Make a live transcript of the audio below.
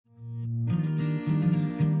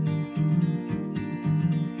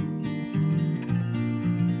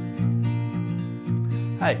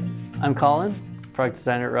I'm Colin, product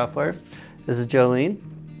designer at Ruffwear. This is Jolene,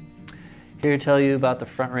 here to tell you about the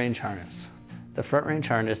front range harness. The front range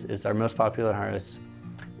harness is our most popular harness.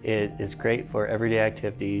 It is great for everyday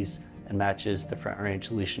activities and matches the front range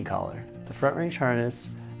leash and collar. The front range harness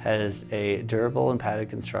has a durable and padded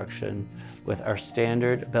construction with our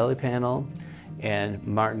standard belly panel and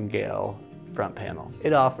martingale front panel.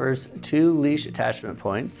 It offers 2 leash attachment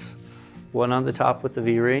points, one on the top with the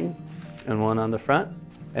V-ring and one on the front,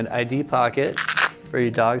 an ID pocket for your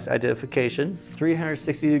dog's identification,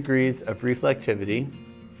 360 degrees of reflectivity,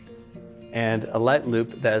 and a light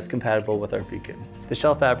loop that is compatible with our beacon. The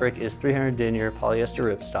shell fabric is 300 denier polyester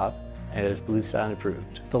ripstop and it is Bluesign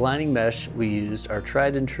approved. The lining mesh we used are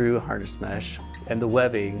tried and true harness mesh, and the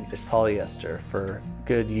webbing is polyester for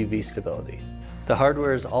good UV stability. The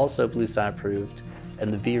hardware is also Bluesign approved,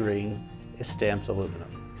 and the V-ring is stamped aluminum.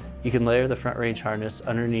 You can layer the front range harness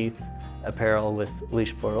underneath apparel with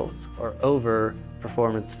leash portals or over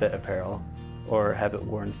performance fit apparel, or have it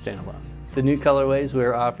worn standalone. The new colorways we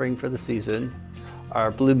are offering for the season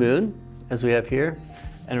are Blue Moon, as we have here,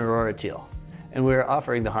 and Aurora Teal. And we're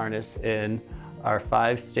offering the harness in our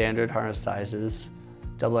 5 standard harness sizes,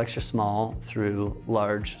 double extra small through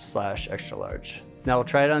large/extra large. Now we'll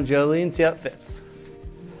try it on Jolene and see how it fits.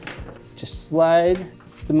 Just slide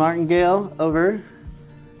the martingale over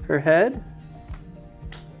her head,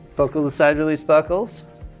 buckle the side release buckles.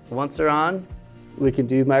 Once they're on, we can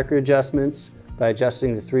do micro adjustments by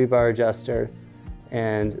adjusting the 3-bar adjuster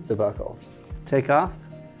and the buckle. Take off,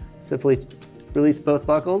 simply release both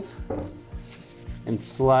buckles and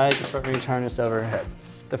slide the front range harness over her head.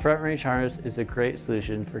 The front range harness is a great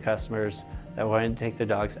solution for customers that want to take their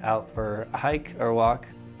dogs out for a hike or a walk,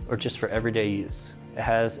 or just for everyday use. It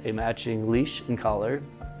has a matching leash and collar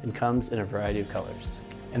and comes in a variety of colors.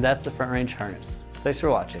 And that's the front range harness. Thanks for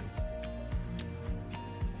watching.